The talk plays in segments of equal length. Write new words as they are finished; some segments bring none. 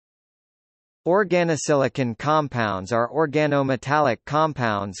Organosilicon compounds are organometallic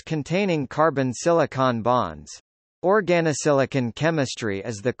compounds containing carbon-silicon bonds. Organosilicon chemistry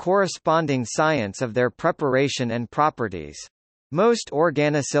is the corresponding science of their preparation and properties. Most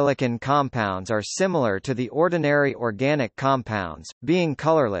organosilicon compounds are similar to the ordinary organic compounds, being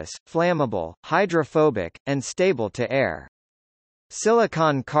colorless, flammable, hydrophobic, and stable to air.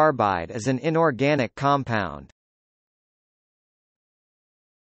 Silicon carbide is an inorganic compound.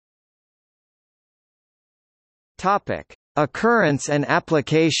 Topic: Occurrence and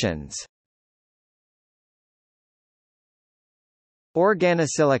applications.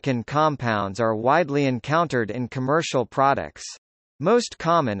 Organosilicon compounds are widely encountered in commercial products. Most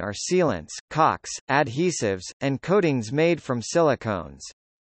common are sealants, caulks, adhesives, and coatings made from silicones.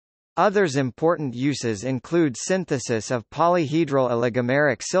 Others important uses include synthesis of polyhedral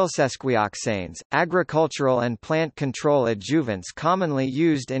oligomeric silsesquioxanes, agricultural and plant control adjuvants commonly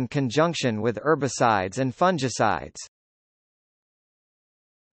used in conjunction with herbicides and fungicides.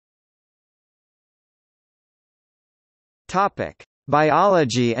 Topic: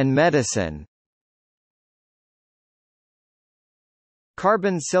 Biology and medicine.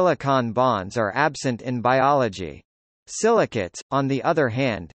 Carbon-silicon bonds are absent in biology. Silicates, on the other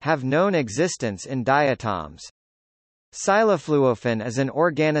hand, have known existence in diatoms. Silofluophane is an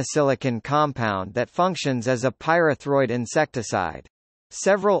organosilicon compound that functions as a pyrethroid insecticide.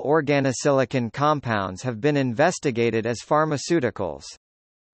 Several organosilicon compounds have been investigated as pharmaceuticals.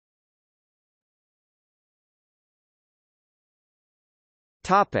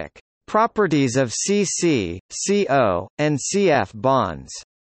 Topic: Properties of CC, CO, and CF bonds.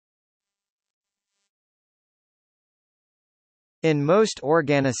 In most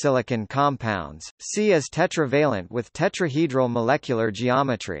organosilicon compounds, C is tetravalent with tetrahedral molecular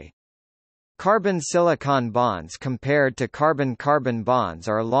geometry. Carbon-silicon bonds compared to carbon-carbon bonds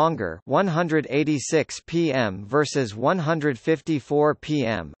are longer 186 pm versus 154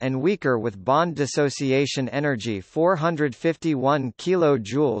 pm and weaker with bond dissociation energy 451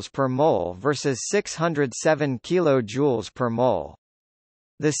 kJ per mole versus 607 kJ per mole.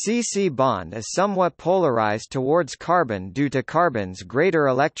 The CC bond is somewhat polarized towards carbon due to carbon's greater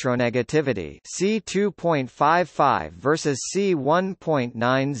electronegativity C2.55 versus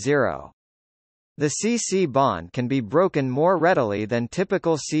C1.90. The CC bond can be broken more readily than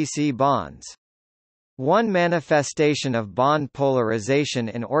typical CC bonds. One manifestation of bond polarization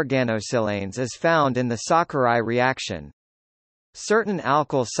in organosilanes is found in the Sakurai reaction. Certain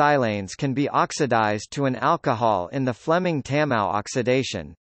alkyl silanes can be oxidized to an alcohol in the Fleming-Tamow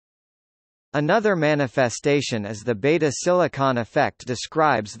oxidation. Another manifestation is the beta-silicon effect,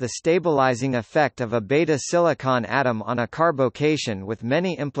 describes the stabilizing effect of a beta-silicon atom on a carbocation with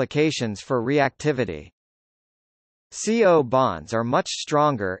many implications for reactivity. CO bonds are much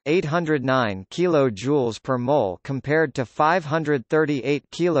stronger 809 kJ per mole compared to 538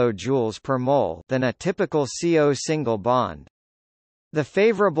 kJ per mole than a typical CO single bond. The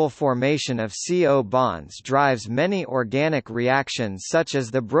favorable formation of CO bonds drives many organic reactions such as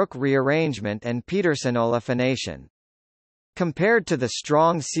the Brooke rearrangement and Peterson olefination. Compared to the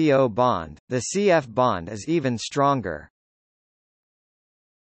strong CO bond, the CF bond is even stronger.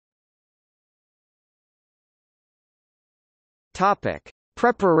 Topic: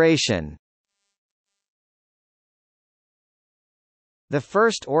 Preparation. The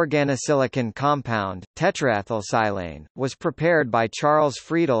first organosilicon compound, tetraethylsilane, was prepared by Charles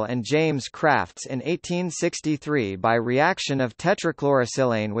Friedel and James Crafts in 1863 by reaction of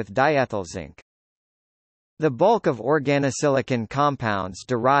tetrachlorosilane with diethylzinc. The bulk of organosilicon compounds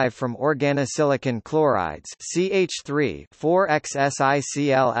derive from organosilicon chlorides CH3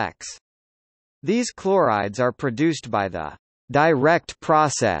 4-XSIClX. These chlorides are produced by the direct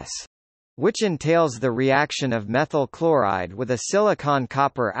process, which entails the reaction of methyl chloride with a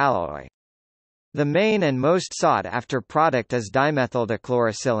silicon-copper alloy. The main and most sought-after product is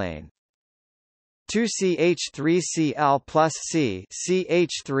dimethyldichlorosilane. 2CH3Cl plus C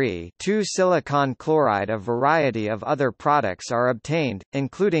CH3 2-silicon chloride. A variety of other products are obtained,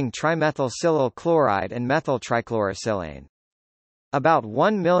 including trimethylsilyl chloride and methyltrichlorosilane. About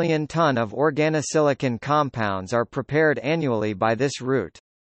 1 million ton of organosilicon compounds are prepared annually by this route.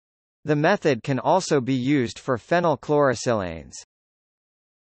 The method can also be used for phenylchlorosilanes.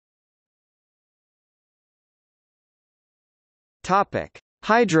 Topic: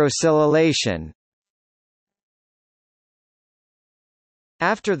 Hydrosilylation.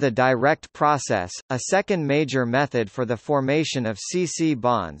 After the direct process, a second major method for the formation of CC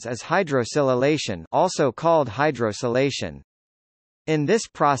bonds is hydrosilylation, also called hydrosilation. In this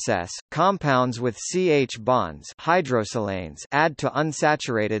process, compounds with CH bonds hydrosilanes add to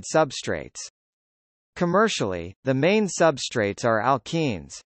unsaturated substrates. Commercially, the main substrates are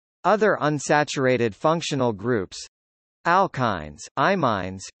alkenes. Other unsaturated functional groups: alkynes,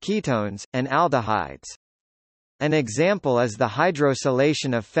 imines, ketones, and aldehydes. An example is the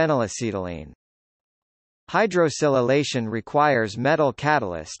hydrosilylation of phenylacetylene. Hydrosilylation requires metal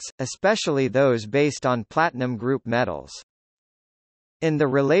catalysts, especially those based on platinum group metals. In the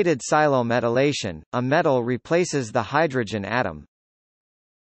related silometallation, a metal replaces the hydrogen atom.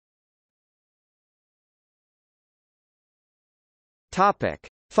 Topic: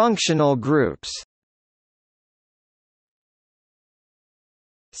 Functional groups.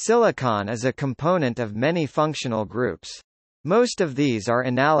 Silicon is a component of many functional groups. Most of these are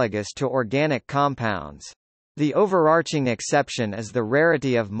analogous to organic compounds. The overarching exception is the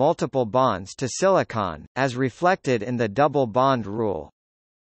rarity of multiple bonds to silicon, as reflected in the double bond rule.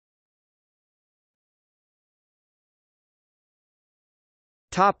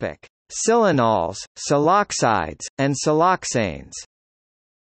 Topic: Silanols, siloxides, and siloxanes.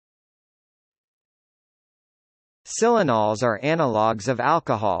 Silanols are analogues of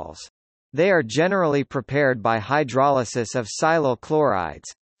alcohols. They are generally prepared by hydrolysis of silyl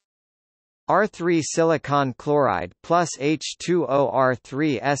chlorides. R3 silicon chloride plus H2O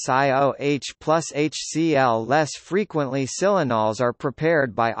R3 SiOH plus HCl. Less frequently, silanols are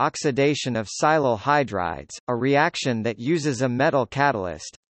prepared by oxidation of silyl hydrides, a reaction that uses a metal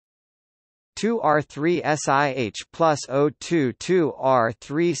catalyst. 2R3SiH plus O2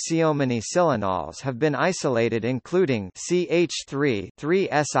 2R3 Many silanols have been isolated including CH3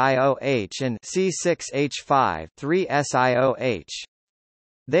 3SiOH and C6H5 3SiOH.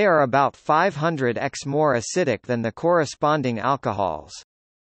 They are about 500x more acidic than the corresponding alcohols.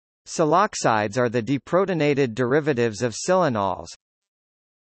 Siloxides are the deprotonated derivatives of silanols.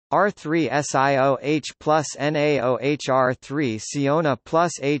 R3SiOH plus NaOH R3 Siona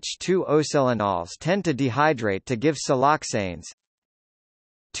plus H2O. Silanols tend to dehydrate to give siloxanes.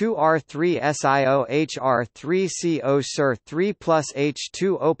 2R3SiOH R3CO Sir 3 plus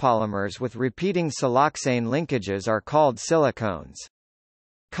H2O. Polymers with repeating siloxane linkages are called silicones.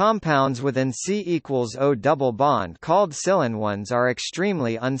 Compounds with an C=O double bond called silones are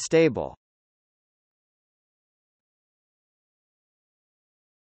extremely unstable.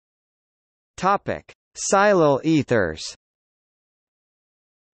 Topic: Silyl ethers.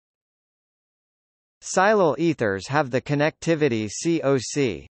 Silyl ethers have the connectivity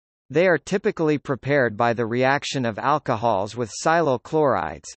COC. They are typically prepared by the reaction of alcohols with silyl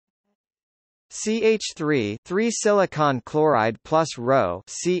chlorides. CH3 3 silicon chloride plus Rho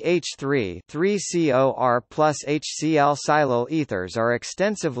CH3 3COR plus HCl. Silyl ethers are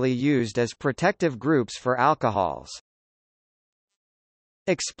extensively used as protective groups for alcohols.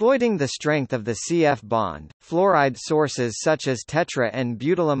 Exploiting the strength of the CF bond, fluoride sources such as tetra- and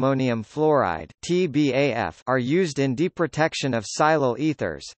butylammonium fluoride (TBAF) are used in deprotection of silyl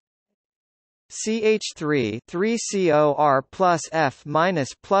ethers. CH3 3COR plus F minus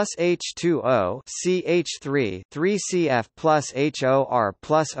plus H2O CH3 3CF plus HOR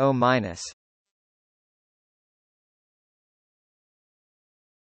plus O minus.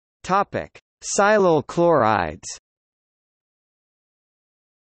 Topic: Silyl chlorides.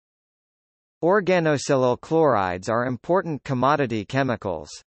 Organosilyl chlorides are important commodity chemicals.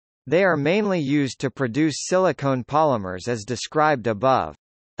 They are mainly used to produce silicone polymers as described above.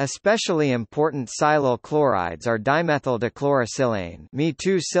 Especially important silyl chlorides are dimethyl-dichlorosilane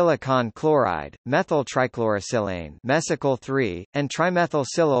 (Me2 silicon chloride), methyl trichlorosilane (Mesicyl 3), and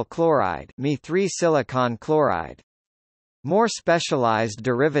trimethylsilyl chloride (Me3 silicon chloride). More specialized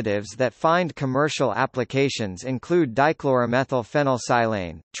derivatives that find commercial applications include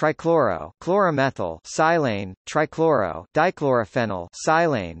dichloromethylphenylsilane, trichloro chloromethyl silane, trichloro dichlorophenyl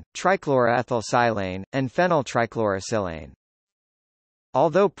silane, trichloroethylsilane, and phenyltrichlorosilane.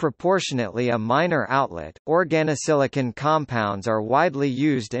 Although proportionately a minor outlet, organosilicon compounds are widely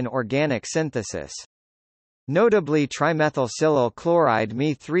used in organic synthesis. Notably, trimethylsilyl chloride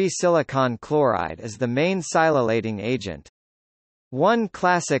Me3 silicon chloride is the main silylating agent. One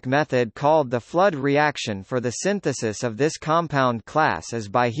classic method called the flood reaction for the synthesis of this compound class is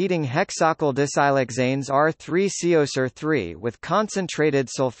by heating hexocyl disiloxanes R3-COSR3 with concentrated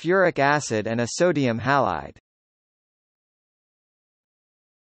sulfuric acid and a sodium halide.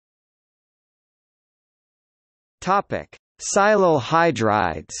 Topic: Silyl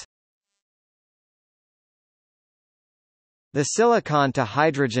hydrides. The silicon to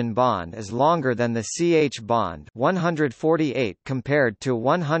hydrogen bond is longer than the CH bond 148 compared to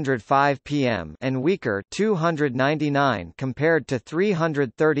 105 pm and weaker 299 compared to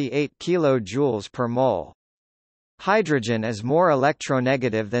 338 kJ per mole. Hydrogen is more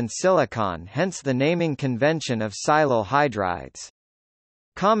electronegative than silicon, hence the naming convention of silyl hydrides.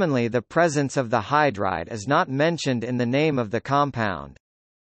 Commonly the presence of the hydride is not mentioned in the name of the compound.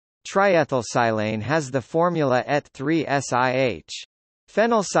 Triethylsilane has the formula ET3SiH.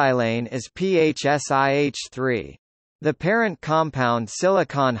 Phenylsilane is PHSiH3. The parent compound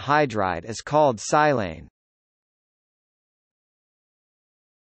silicon hydride is called silane.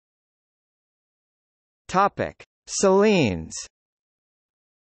 Topic: Silenes.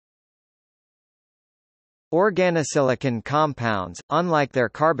 Organosilicon compounds, unlike their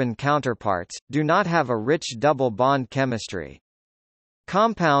carbon counterparts, do not have a rich double bond chemistry.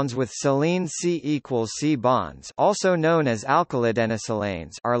 Compounds with silene C=C bonds, also known as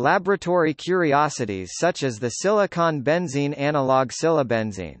alkylidenosylanes, are laboratory curiosities such as the silicon benzene analog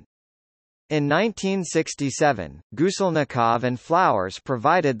silabenzene. In 1967, Guselnikov and Flowers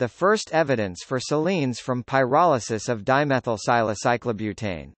provided the first evidence for silenes from pyrolysis of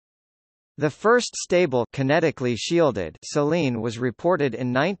dimethylsilocyclobutane. The first stable, kinetically shielded silene was reported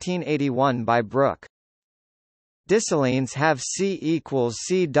in 1981 by Brook. Disilenes have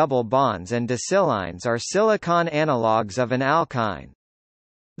C=C double bonds and disilines are silicon analogues of an alkyne.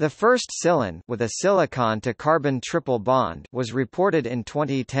 The first silane with a silicon to carbon triple bond was reported in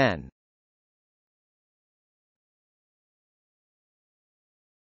 2010.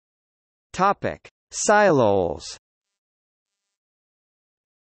 Topic: Siloles.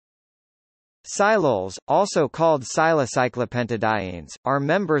 Siloles, also called silocyclopentadienes, are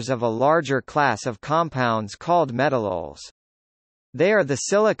members of a larger class of compounds called metalloles. They are the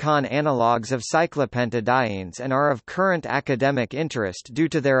silicon analogues of cyclopentadienes and are of current academic interest due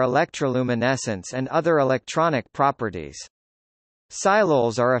to their electroluminescence and other electronic properties.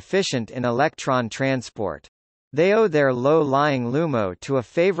 Siloles are efficient in electron transport. They owe their low-lying LUMO to a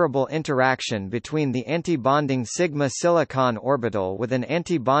favorable interaction between the antibonding sigma silicon orbital with an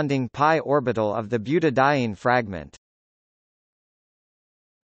antibonding pi orbital of the butadiene fragment.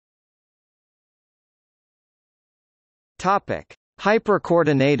 Topic: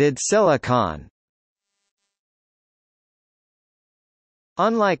 Hypercoordinated silicon.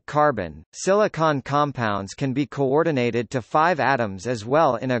 Unlike carbon, silicon compounds can be coordinated to 5 atoms as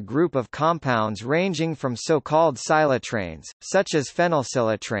well in a group of compounds ranging from so-called silotranes, such as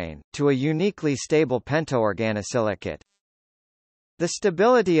phenylsilotrane, to a uniquely stable pentaorganosilicate. The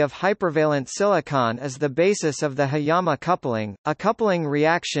stability of hypervalent silicon is the basis of the Hayama coupling, a coupling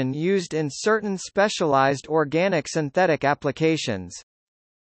reaction used in certain specialized organic synthetic applications.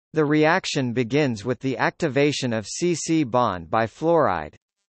 The reaction begins with the activation of C-C bond by fluoride.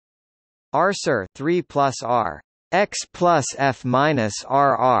 R-Sur 3 plus R X plus F minus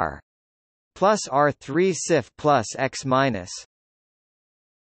RR plus R3 SIF plus X minus.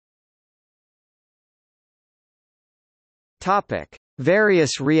 Topic: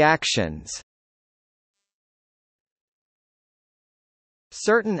 Various reactions.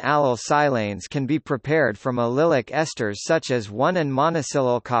 Certain allyl silanes can be prepared from allylic esters such as 1- and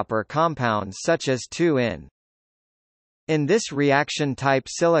monosilyl copper compounds such as 2-in. In this reaction type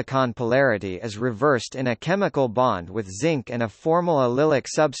silicon polarity is reversed in a chemical bond with zinc and a formal allylic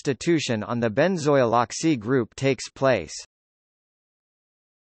substitution on the benzoyl oxy group takes place.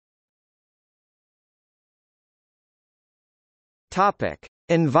 Topic: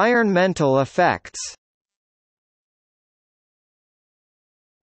 Environmental effects.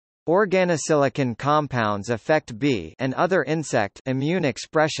 Organosilicon compounds affect bee and other insect immune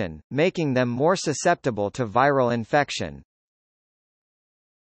expression, making them more susceptible to viral infection.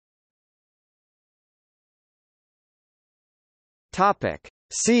 Topic: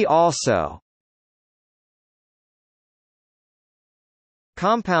 See also: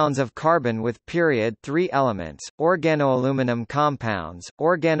 Compounds of carbon with period 3 elements, organoaluminum compounds,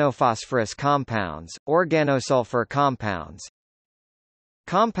 organophosphorus compounds, organosulfur compounds.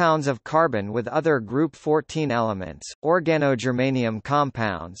 Compounds of carbon with other group 14 elements, organogermanium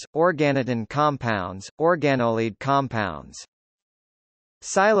compounds, organotin compounds, organolide compounds.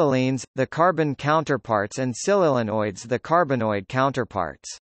 Silylenes, the carbon counterparts, and silylenoids, the carbanoid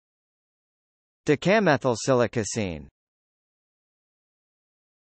counterparts. Decamethylsilicosene.